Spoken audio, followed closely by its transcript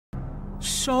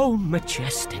So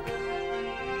majestic.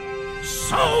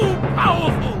 So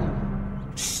powerful.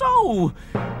 So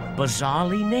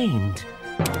bizarrely named.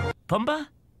 Pumbaa?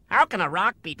 How can a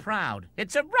rock be proud?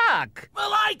 It's a rock!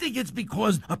 Well, I think it's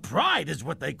because a pride is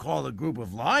what they call a group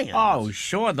of lions. Oh,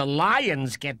 sure, the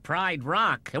lions get Pride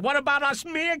Rock. And what about us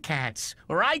meerkats?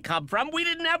 Where I come from, we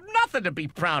didn't have nothing to be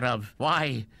proud of.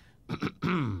 Why,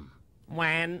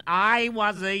 when I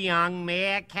was a young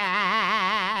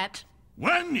meerkat...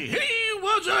 When he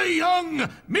was a young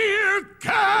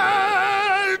meerkat!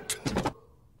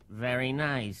 Very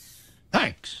nice.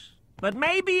 Thanks. But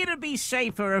maybe it'd be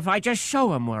safer if I just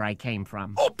show him where I came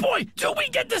from. Oh boy, do we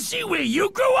get to see where you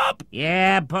grew up?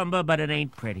 Yeah, Pumbaa, but it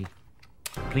ain't pretty.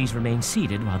 Please remain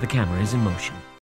seated while the camera is in motion.